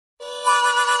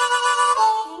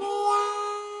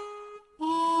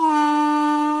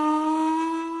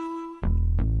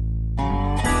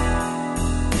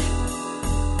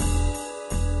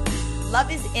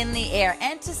in the air.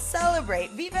 And to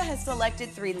celebrate, Viva has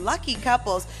selected 3 lucky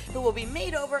couples who will be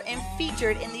made over and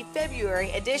featured in the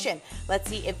February edition. Let's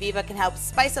see if Viva can help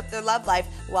spice up their love life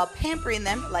while pampering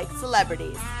them like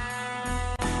celebrities.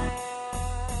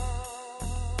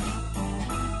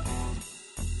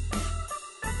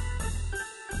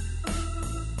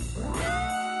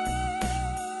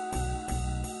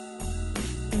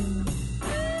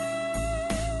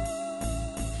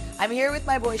 I'm here with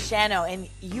my boy Shano, and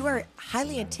you are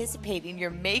highly anticipating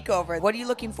your makeover. What are you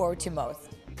looking forward to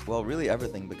most? Well, really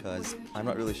everything, because I'm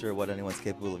not really sure what anyone's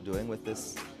capable of doing with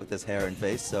this hair and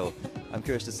face. So I'm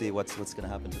curious to see what's going to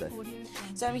happen today.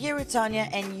 So I'm here with Tanya,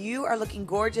 and you are looking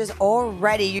gorgeous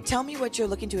already. You tell me what you're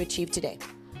looking to achieve today.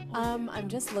 I'm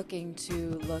just looking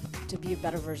to be a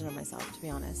better version of myself, to be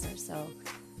honest. So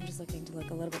I'm just looking to look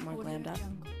a little bit more glammed up.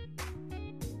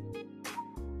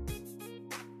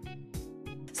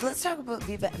 So let's talk about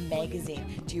Viva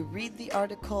magazine. Do you read the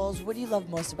articles? What do you love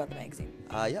most about the magazine?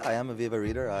 Yeah, I am a Viva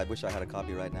reader. I wish I had a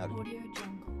copy right now.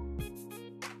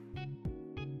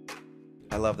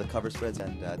 I love the cover spreads,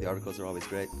 and the articles are always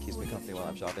great. Keeps me company while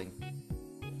I'm shopping.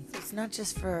 So it's not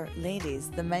just for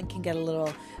ladies. The men can get a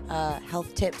little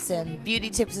health tips and beauty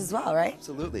tips as well, right?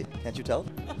 Absolutely. Can't you tell?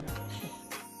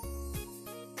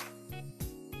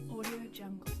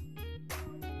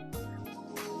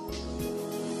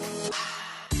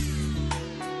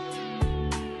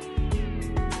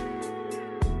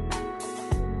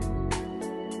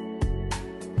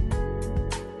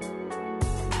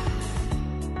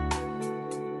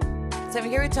 So I'm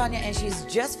here with Tanya, and she's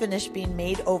just finished being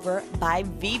made over by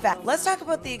Viva. Let's talk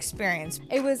about the experience.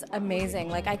 It was amazing.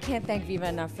 Like, I can't thank Viva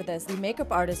enough for this. The makeup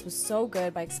artist was so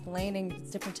good by explaining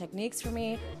different techniques for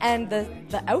me, and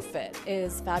the outfit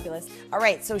is fabulous. All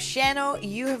right, so Shano,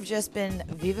 you have just been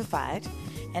Vivified,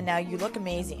 and now you look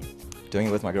amazing. Doing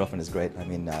it with my girlfriend is great. I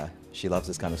mean, she loves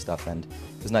this kind of stuff, and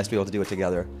it was nice to be able to do it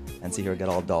together and see her get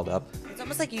all dolled up. It's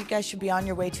almost like you guys should be on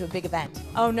your way to a big event.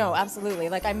 Oh no, absolutely.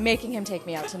 Like, I'm making him take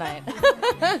me out tonight.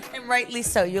 And rightly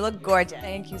so. You look gorgeous.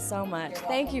 Thank you so much.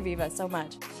 Thank you, Viva, so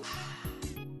much.